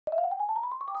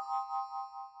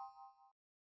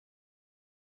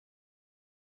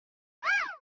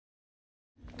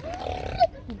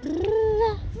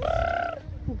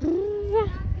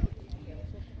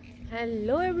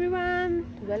Hello everyone,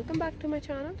 welcome back to my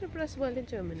channel Tripra's World in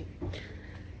Germany.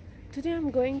 Today I'm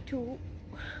going to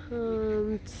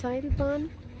Saarburg,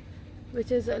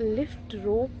 which is a lift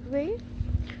rope way.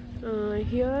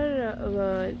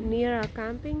 Here near our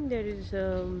camping there is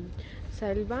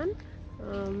Saarburg,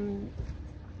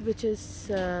 which is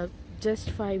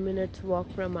just 5 minutes walk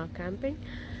from our camping,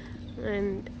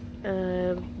 and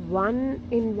one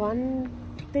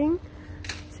thing,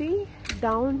 see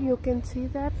down you can see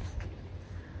that.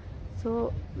 So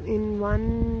in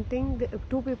one thing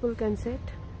two people can sit,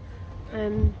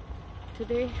 and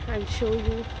today I'll show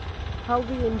you how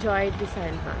we enjoyed the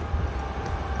Saarburg.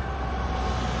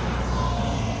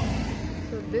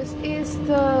 So this is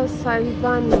the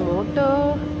Saarburg motor,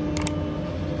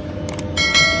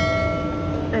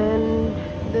 and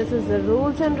this is the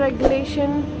rules and regulation.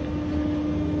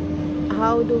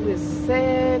 How do we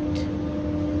sit?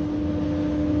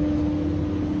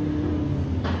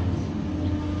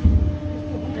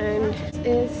 And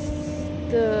this is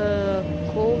the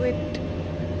COVID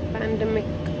pandemic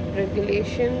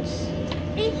regulations.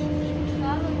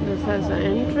 This has an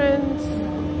entrance,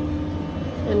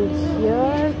 and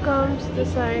here comes the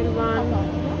Saarburg.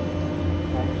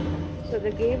 So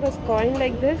they gave us coin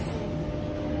like this.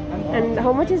 And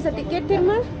how much is the ticket,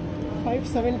 Tilma?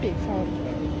 570 for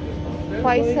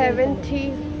 570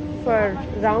 for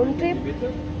round trip.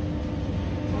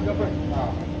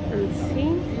 And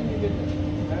see.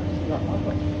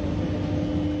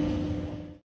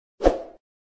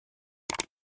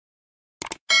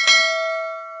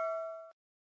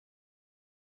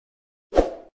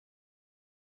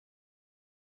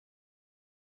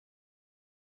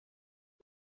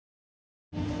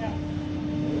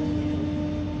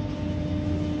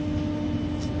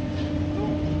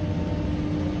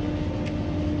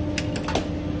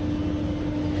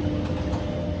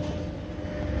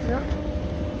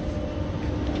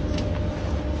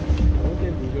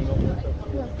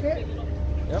 Okay.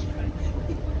 Yep.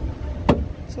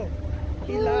 So,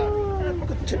 ఇలా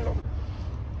కూర్చున్నాం.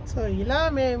 So ఇలా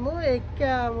మేము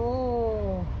ఎక్కాము.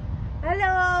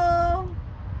 Hello,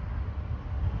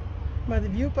 మాది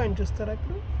view point చూస్తారా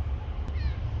ఇప్పుడు?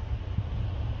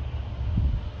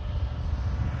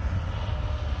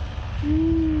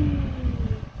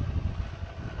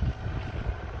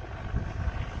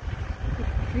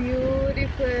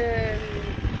 Beautiful.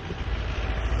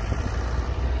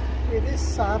 ఇది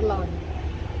సార్లాండ్.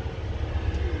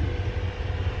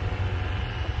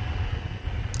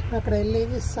 అక్కడ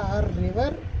వెళ్ళేది సార్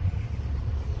రివర్,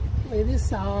 ఇది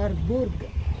సార్బుర్గ్.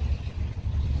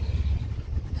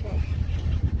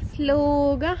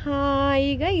 స్లోగా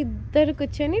హాయిగా ఇద్దరు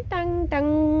కూర్చొని టంగ్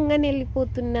టంగ్ అని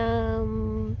వెళ్ళిపోతున్నాం.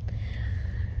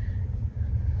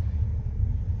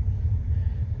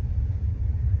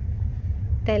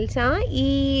 తెలుసా, ఈ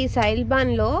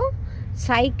సైల్బాన్లో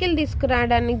సైకిల్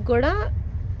తీసుకురావడానికి కూడా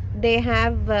దే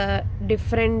హ్యావ్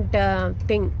డిఫరెంట్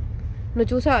థింగ్. నువ్వు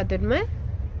చూసావా తిరుమ?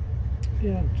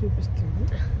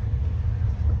 చూపిస్తుంది.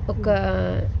 ఒక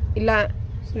ఇలా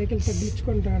సైకిల్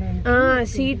తగ్గించుకుంటారా,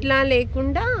 సీట్లా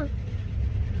లేకుండా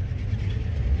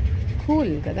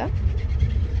కూల్ కదా.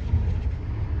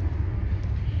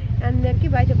 అందరికీ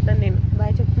బాయ్ చెప్తాను నేను.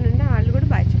 బాయ్ చెప్తుంటే వాళ్ళు కూడా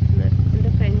బాయ్ చెప్తున్నారు.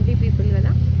 అంటే ఫ్రెండ్లీ పీపుల్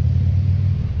కదా.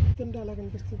 అలా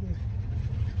కనిపిస్తుంది.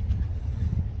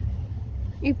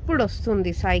 ఇప్పుడు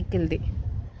వస్తుంది సైకిల్ది.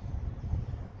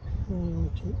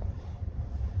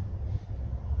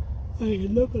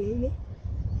 Yellow colour.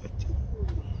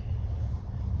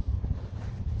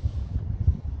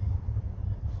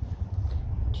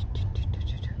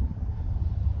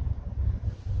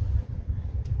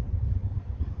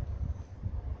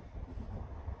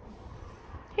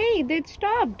 Hey, they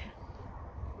stopped.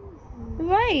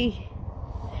 Why?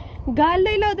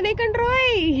 గాల్లో ఇలా వదిలేకండి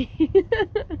రోయ్.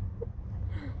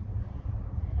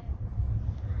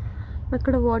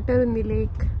 అక్కడ వాటర్ ఉంది,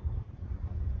 లేక్.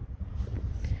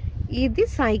 ఇది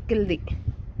సైకిల్ది.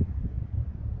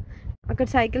 అక్కడ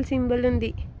సైకిల్ సింబల్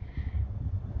ఉంది.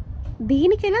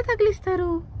 దీనికి ఎలా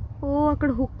తగిలిస్తారు? ఓ,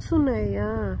 అక్కడ హుక్స్ ఉన్నాయా?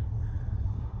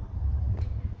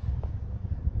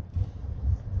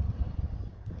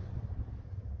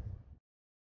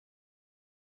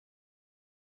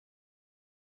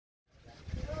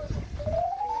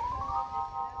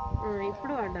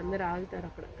 ఇప్పుడు వాడు అందరు ఆగుతారు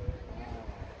అక్కడ.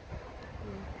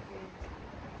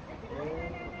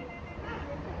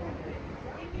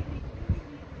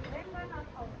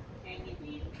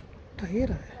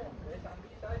 టైర్